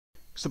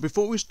So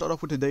before we start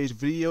off with today's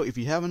video, if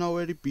you haven't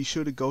already, be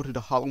sure to go to the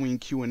Halloween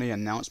Q&A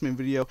announcement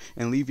video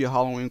and leave your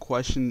Halloween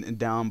question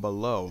down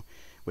below.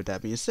 With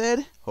that being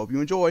said, hope you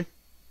enjoy.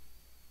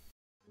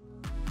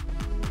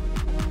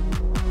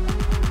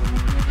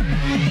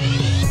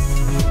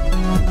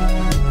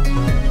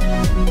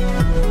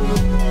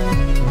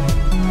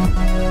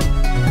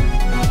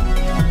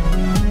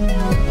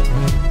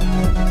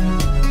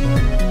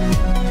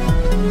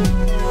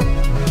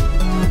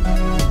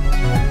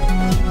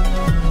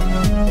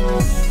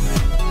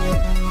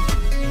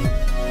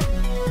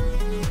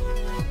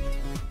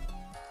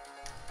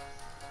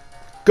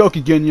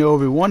 Goki Genyo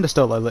everyone, the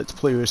Starlight Let's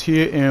Players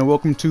here, and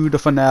welcome to the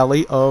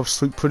finale of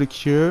Sleep Pretty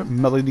Cure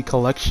Melody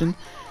Collection.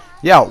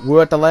 Yeah,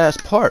 we're at the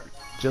last part.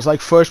 Just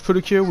like first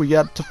Pretty Cure, we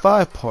got to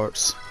 5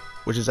 parts,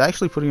 which is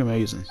actually pretty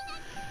amazing.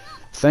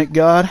 Thank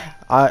God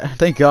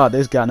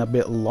this gotten a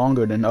bit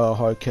longer than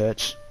Hard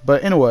Catch.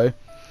 But anyway,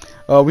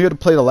 we had to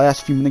play the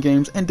last few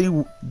minigames and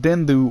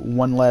then do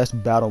one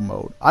last battle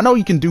mode. I know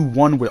you can do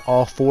one with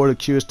all 4 of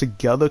the cures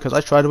together, because I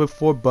tried it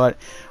before, but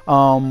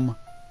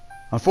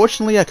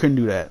unfortunately, I couldn't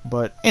do that.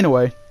 But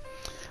anyway,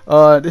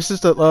 this is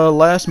the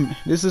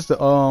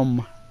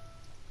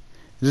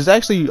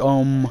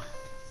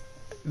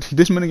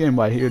this minigame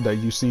right here that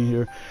you've seen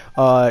here.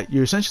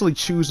 You're essentially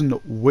choosing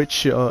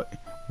which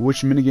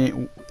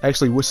minigame,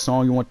 actually which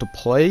song you want to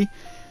play.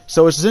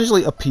 So it's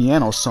essentially a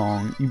piano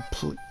song. You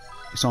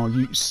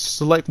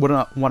select one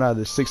out of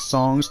the 6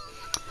 songs,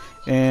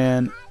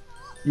 and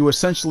you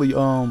essentially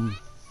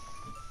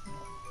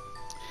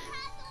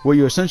what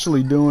you're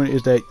essentially doing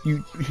is that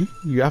you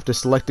have to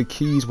select the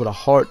keys with a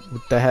heart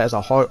that has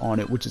a heart on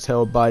it, which is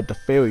held by the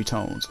fairy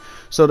tones.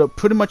 So they're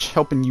pretty much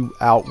helping you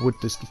out with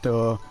this.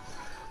 They're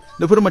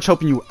pretty much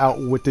helping you out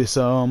with this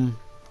game.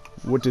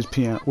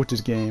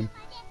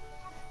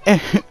 And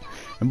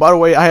by the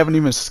way, I haven't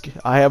even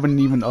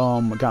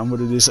gotten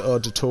rid of this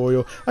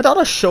tutorial. I thought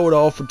I'd show it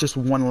off just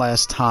one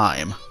last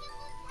time.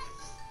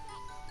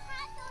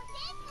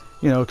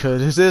 You know,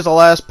 because this is the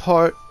last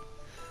part.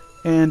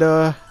 And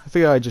I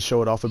figured I'd just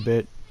show it off a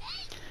bit.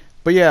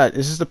 But yeah,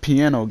 this is the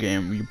piano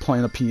game. You're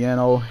playing the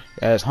piano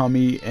as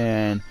Hummy,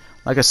 and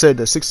like I said,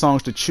 there's 6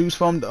 songs to choose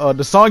from.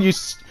 The song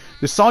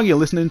you're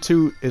listening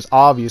to is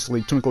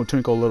obviously Twinkle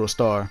Twinkle Little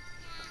Star.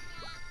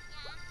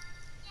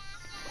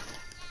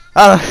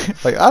 I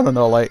don't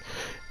know,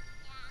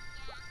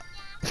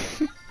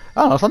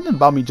 something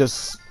about me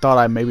just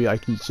thought maybe I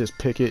can just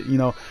pick it, you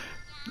know,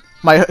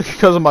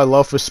 because of my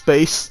love for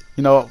space,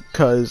 you know,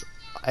 because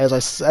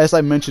as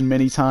I mentioned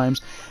many times,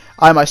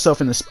 I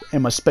myself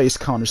am a space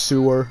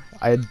connoisseur.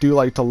 I do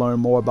like to learn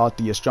more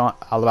about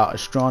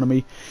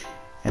astronomy,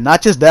 and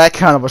not just that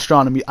kind of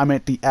astronomy. I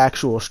meant the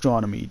actual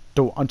astronomy.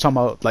 I'm talking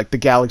about like the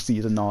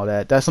galaxies and all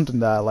that. That's something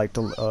that I like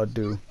to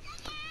do.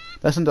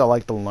 That's something I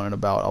like to learn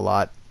about a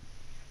lot.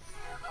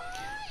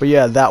 But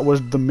yeah, that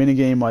was the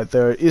minigame right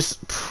there. It's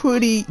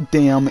pretty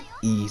damn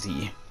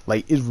easy.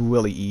 Like, it's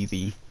really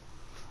easy.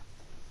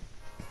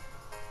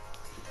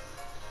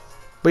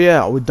 But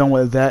yeah, we're done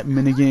with that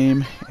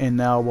minigame, and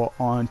now we're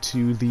on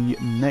to the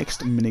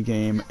next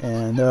minigame,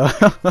 and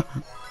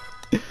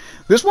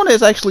this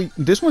one's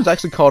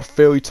actually called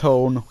Fairy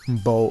Tone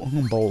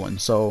Bowling.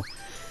 So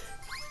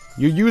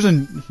you're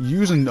using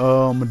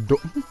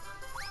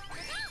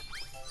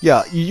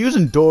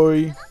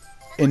Dory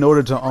in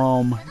order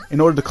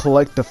to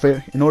collect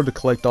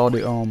all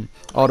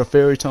the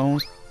fairy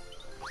tones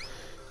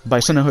by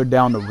sending her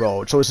down the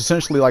road. So it's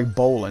essentially like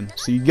bowling.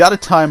 So you gotta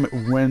time it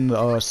when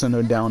to send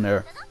her down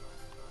there.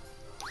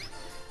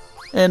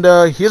 And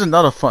here's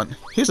another fun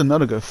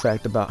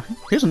fact about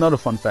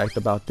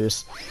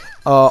this.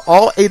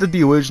 All 8 of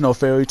the original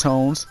fairy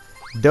tones,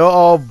 they're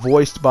all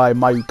voiced by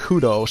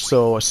Mayukudo.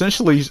 So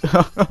essentially,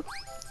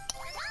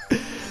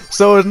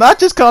 so it's not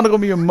just Kaneko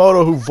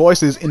Miyamoto who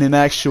voices in an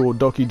actual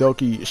Doki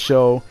Doki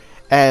show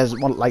as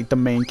like the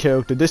main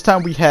character. This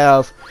time we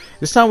have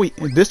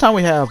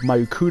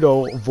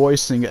Mayukudo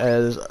voicing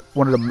as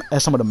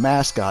some of the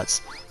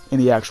mascots in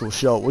the actual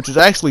show, which is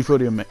actually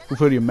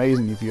pretty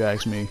amazing if you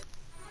ask me.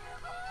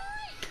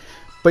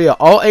 But yeah,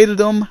 all 8 of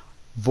them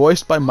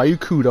voiced by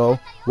Mayukudo,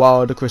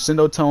 while the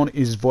crescendo tone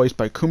is voiced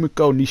by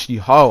Kumiko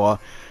Nishihara,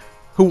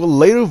 who will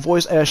later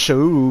voice as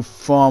Sharu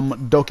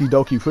from Doki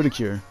Doki Pretty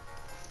Cure,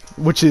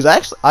 which is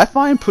actually I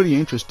find pretty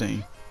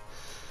interesting.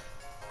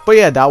 But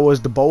yeah, that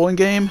was the bowling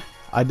game.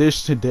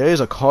 There's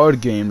a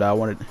card game that I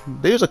wanted.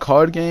 There's a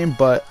card game,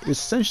 but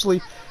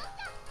essentially,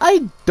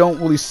 I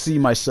don't really see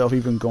myself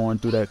even going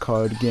through that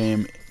card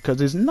game because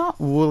it's not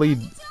really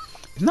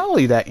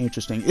that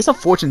interesting. It's a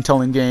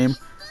fortune-telling game.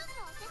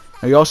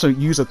 And you also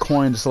use a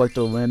coin to select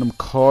a random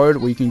card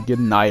where you can get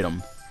an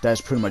item.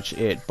 That's pretty much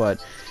it. But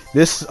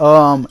this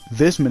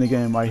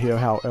minigame right here,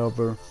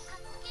 however,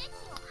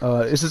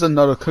 this is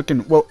another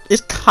cooking. Well,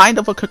 it's kind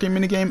of a cooking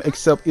minigame,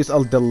 except it's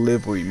a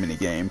delivery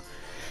minigame.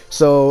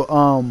 So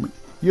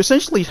you're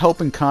essentially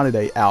helping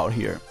Kanade out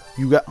here.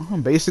 You got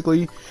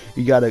basically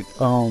you gotta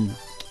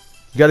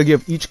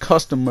give each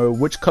customer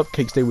which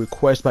cupcakes they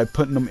request by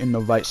putting them in the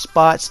right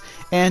spots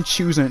and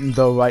choosing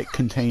the right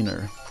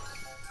container.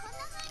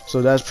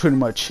 So that's pretty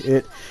much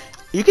it.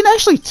 You can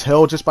actually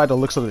tell just by the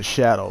looks of the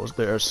shadows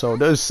there. So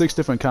there's 6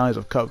 different kinds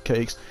of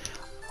cupcakes.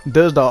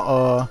 There's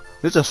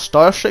a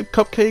star-shaped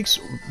cupcakes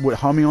with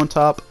honey on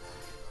top,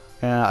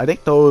 and I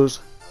think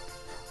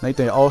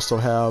they also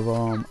have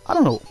I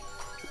don't know.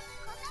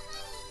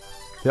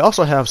 They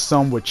also have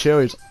some with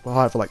cherries.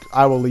 Like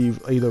I will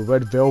leave either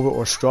red velvet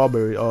or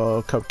strawberry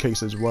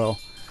cupcakes as well.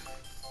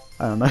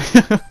 I don't know.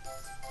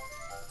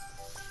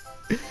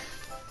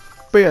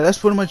 But yeah, that's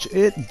pretty much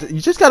it. You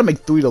just gotta make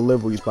 3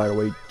 deliveries, by the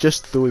way,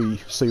 just 3.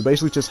 So you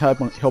basically just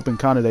helping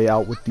Kanade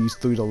out with these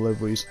 3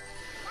 deliveries.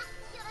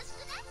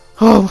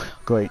 Oh,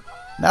 great!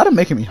 Now they're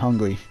making me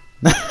hungry.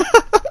 Now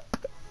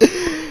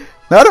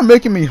they're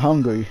making me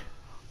hungry.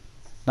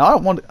 Now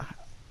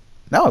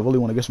I really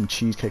want to get some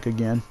cheesecake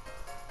again.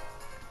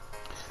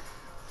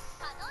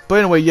 But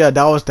anyway, yeah,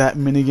 that was that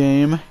mini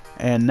game,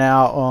 and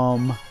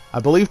now I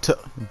believe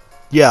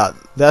yeah,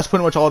 that's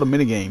pretty much all the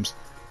mini games.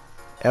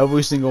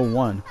 Every single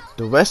one.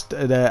 The rest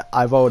that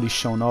I've already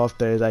shown off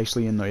that is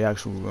actually in the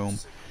actual room.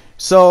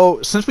 So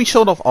since we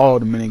showed off all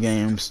the mini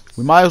games,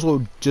 we might as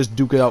well just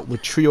duke it out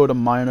with Trio the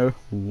Minor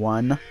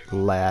one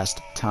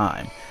last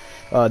time.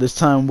 This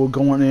time we're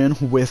going in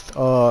with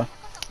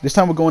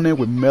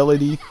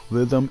melody,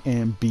 rhythm,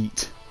 and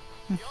beat.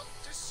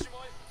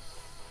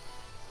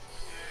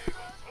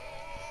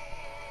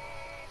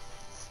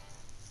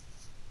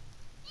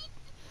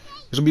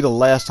 This will be the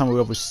last time we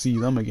ever see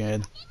them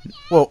again.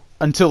 Well,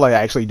 until I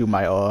actually do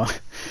my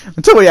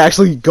until we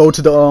actually go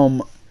to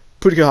the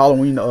Pretty Good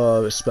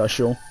Halloween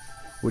special,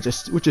 which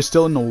is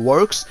still in the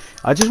works.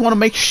 I just want to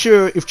make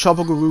sure if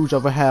Tropical Rouge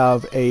ever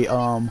have a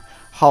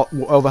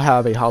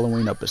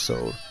Halloween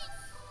episode,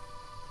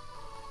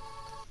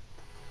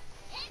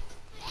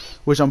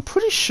 which I'm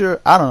pretty sure,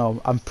 I don't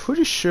know, I'm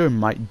pretty sure it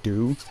might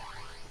do.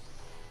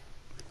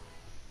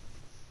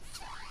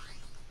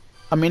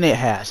 I mean, it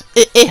has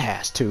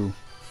to.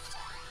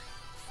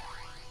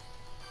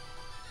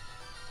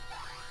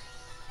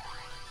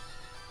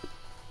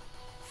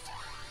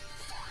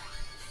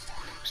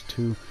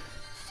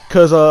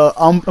 Because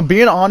I'm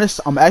being honest,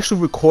 I'm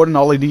actually recording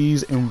all of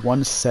these in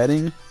one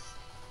setting.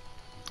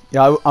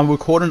 Yeah, I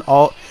recorded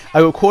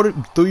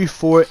 3,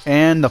 4,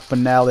 and the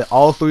finale,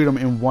 all 3 of them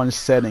in one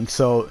setting.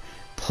 So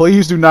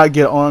please do not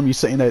get on me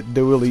saying that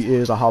there really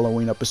is a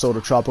Halloween episode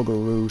of Tropical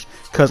Rouge,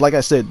 because like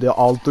I said,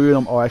 all 3 of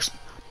them are actually,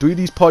 3 of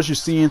these parts you're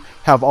seeing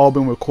have all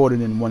been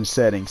recorded in one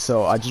setting.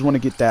 So I just want to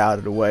get that out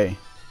of the way.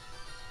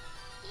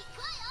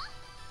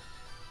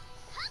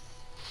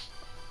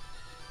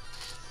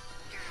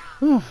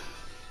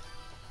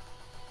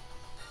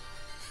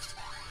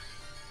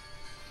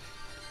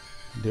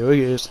 There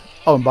he is.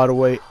 Oh, and by the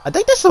way, I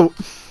think that's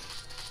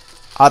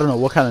I don't know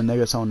what kind of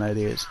negatone that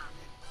is.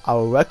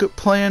 Our record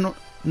playing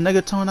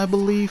negatone, I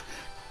believe,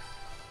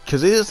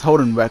 because it is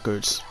holding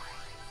records.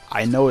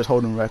 I know it's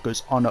holding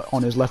records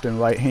on his left and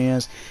right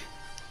hands,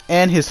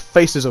 and his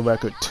face is a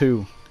record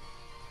too.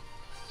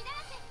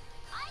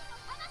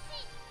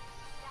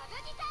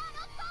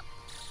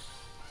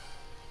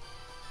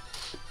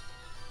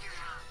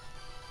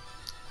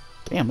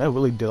 Damn, that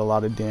really did a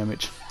lot of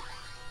damage.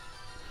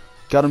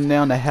 Got him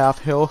down to half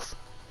health.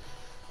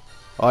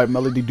 Alright,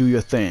 Melody, do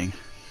your thing.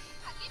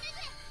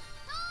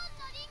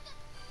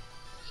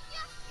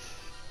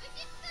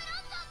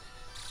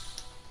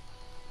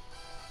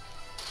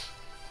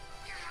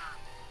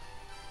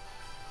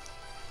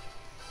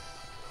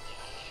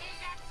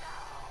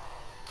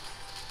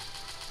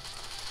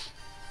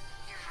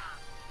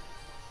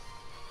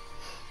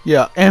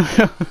 Yeah, and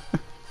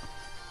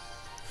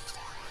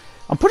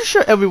I'm pretty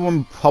sure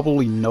everyone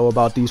probably know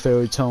about these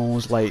fairy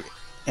tones, like,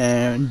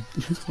 and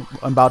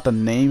about the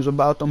names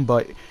about them.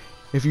 But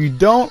if you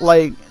don't,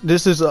 like,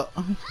 this is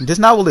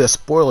not really a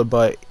spoiler,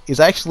 but it's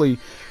actually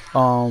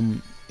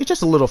it's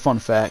just a little fun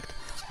fact.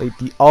 Like,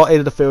 all 8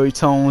 of the fairy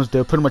tones,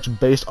 they're pretty much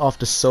based off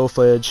the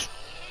solfege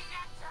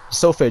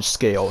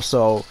scale.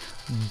 So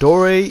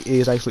Dore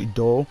is actually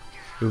Do,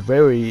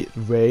 Re,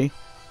 Re,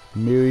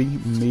 Miri,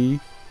 Mi,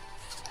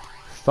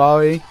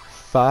 Fare,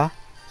 Fa,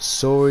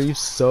 Sori,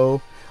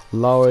 So,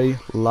 Lari,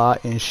 La,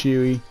 and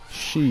Shiri,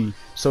 She.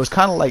 So it's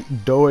kind of like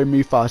Do, Re,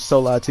 Mi, Fa,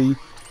 Sol, La, Ti,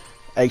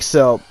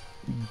 except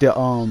the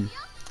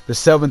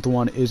 7th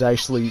one is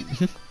actually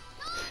the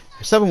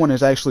 7th one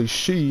is actually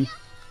She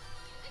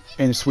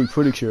and Sweet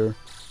Pretty Cure.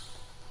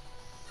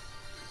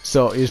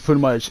 So it's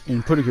pretty much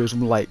in Pretty Cure, it's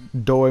like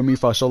Do, Re, Mi,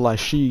 Fa, Sol, La,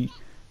 She.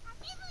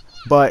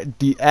 But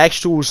the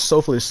actual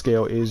solfege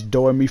scale is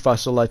Do, Re, Mi, Fa,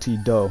 Sol, La, Ti,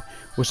 Do.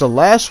 Which the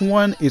last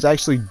one is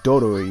actually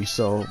Dodori,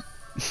 so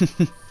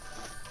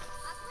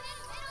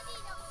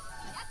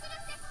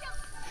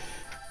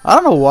I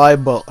don't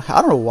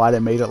know why they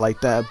made it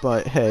like that,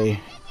 but hey,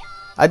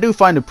 I do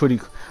find it pretty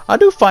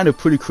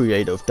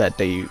creative that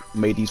they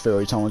made these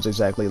fairy tones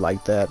exactly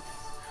like that.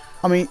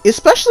 I mean,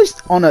 especially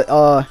on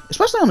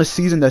a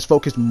season that's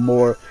focused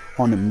more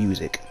on the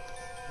music.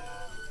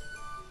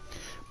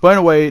 But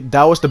anyway,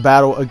 that was the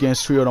battle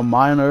against Trio the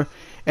Minor,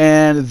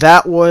 And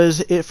that was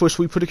it for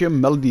Sweet Pretty Cure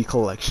Melody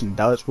Collection.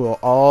 That were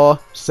all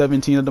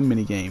 17 of the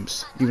mini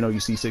games, even though you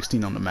see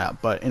 16 on the map.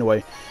 But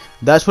anyway,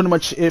 that's pretty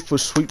much it for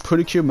Sweet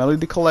Pretty Cure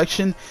Melody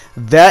Collection.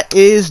 That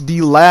is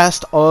the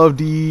last of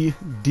the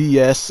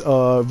DS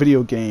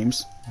video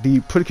games, the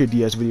Pretty Cure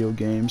DS video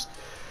games.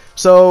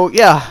 So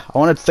yeah, I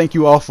want to thank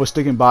you all for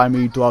sticking by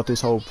me throughout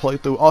this whole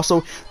playthrough.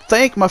 Also,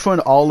 thank my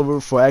friend Oliver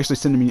for actually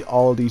sending me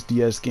all these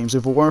DS games.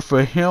 If it weren't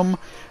for him,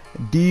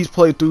 these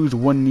playthroughs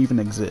wouldn't even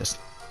exist.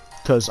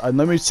 Because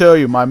let me tell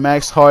you, my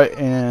Max Heart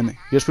and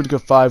Yes Pretty Cure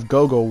 5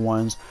 Go-Go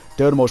ones,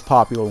 they're the most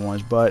popular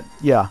ones. But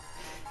yeah,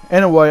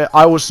 anyway,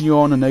 I will see you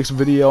on the next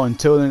video.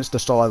 Until then, it's the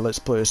Starlight Let's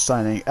Player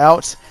signing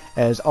out.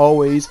 As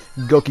always,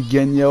 Goki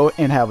Genyo,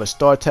 and have a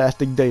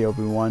star-tastic day,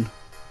 everyone.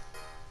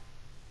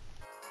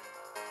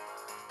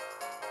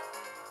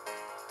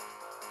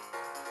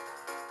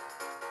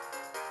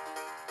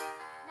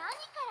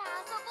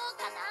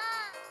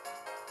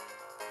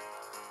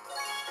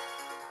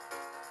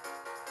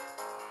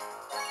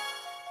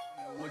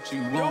 What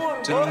you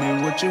want, tell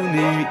me what you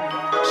need.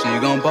 She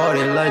gon'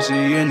 party like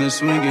she in the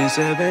swinging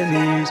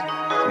 70s.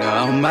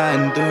 Now I'm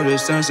riding through the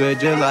sunset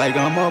just like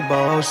I'm a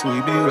boss.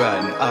 We be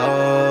riding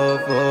all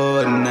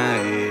for the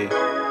night.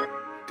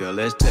 Girl,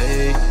 let's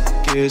take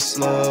it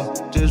slow.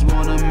 Just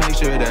wanna make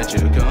sure that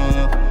you're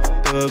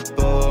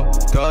comfortable.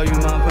 Call you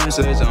my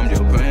princess, I'm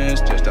your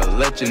prince. Just to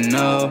let you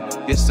know,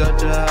 you're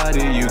such a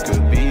hottie, you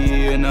could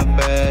be in a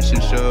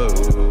fashion show.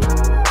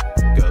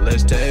 Girl,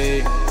 let's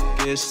take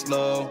it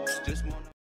slow. Just wanna